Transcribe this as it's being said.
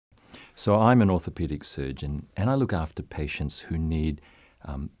So I'm an orthopedic surgeon, and I look after patients who need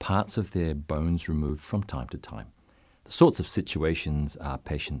parts of their bones removed from time to time. The sorts of situations are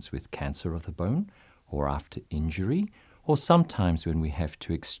patients with cancer of the bone, or after injury, or sometimes when we have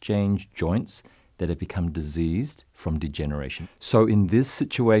to exchange joints that have become diseased from degeneration. So in this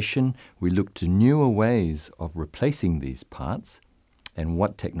situation, we look to newer ways of replacing these parts, and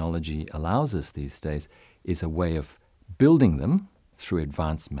what technology allows us these days is a way of building them through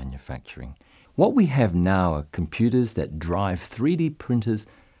advanced manufacturing. What we have now are computers that drive 3D printers,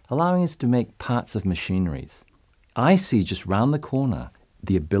 allowing us to make parts of machineries. I see just round the corner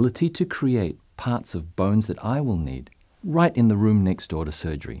the ability to create parts of bones that I will need right in the room next door to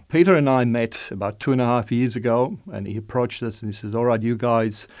surgery. Peter and I met about 2.5 years ago, and he approached us and he says, all right, you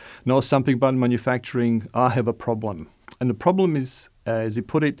guys know something about manufacturing. I have a problem. And the problem is, as he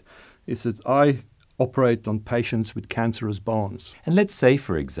put it, is that I operate on patients with cancerous bones. And let's say,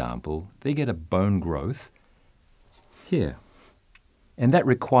 for example, they get a bone growth here. And that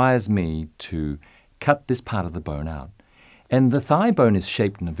requires me to cut this part of the bone out. And the thigh bone is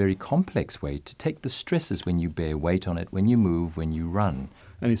shaped in a very complex way to take the stresses when you bear weight on it, when you move, when you run.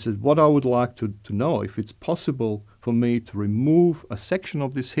 And he said, what I would like to know, if it's possible for me to remove a section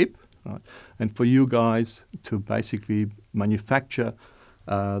of this hip, right, and for you guys to basically manufacture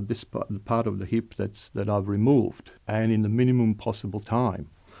the part of the hip that I've removed, and in the minimum possible time.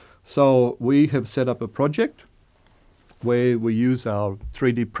 So we have set up a project where we use our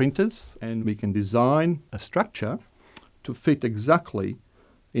 3D printers, and we can design a structure to fit exactly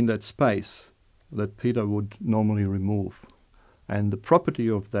in that space that Peter would normally remove. And the property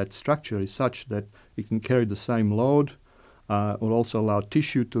of that structure is such that it can carry the same load, will also allow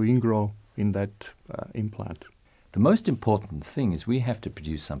tissue to ingrow in that implant. The most important thing is we have to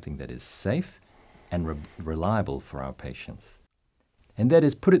produce something that is safe and reliable for our patients. And that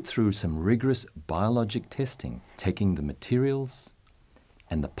is put it through some rigorous biologic testing, taking the materials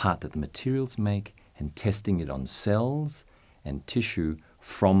and the part that the materials make and testing it on cells and tissue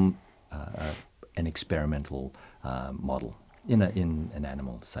from an experimental model in an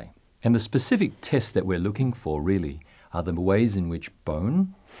animal, say. And the specific tests that we're looking for really are the ways in which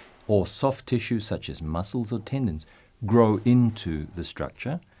bone or soft tissue such as muscles or tendons grow into the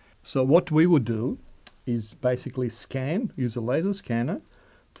structure. So what we would do is basically use a laser scanner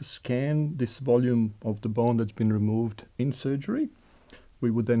to scan this volume of the bone that's been removed in surgery. We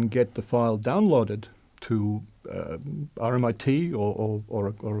would then get the file downloaded to RMIT or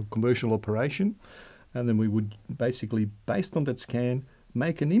a commercial operation, and then we would basically, based on that scan,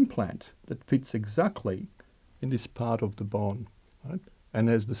 make an implant that fits exactly in this part of the bone, right? And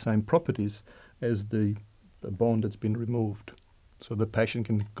has the same properties as the bone that's been removed. So the patient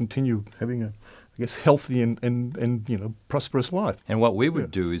can continue having a, healthy and prosperous life. And what we would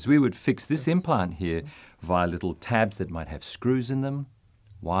do is we would fix this implant here via little tabs that might have screws in them,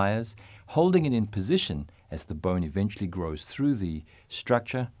 wires, holding it in position as the bone eventually grows through the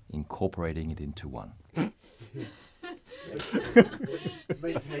structure, incorporating it into one.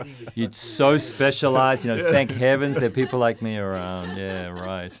 You're so specialized, thank heavens there are people like me around. Yeah,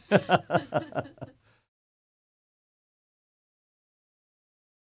 right.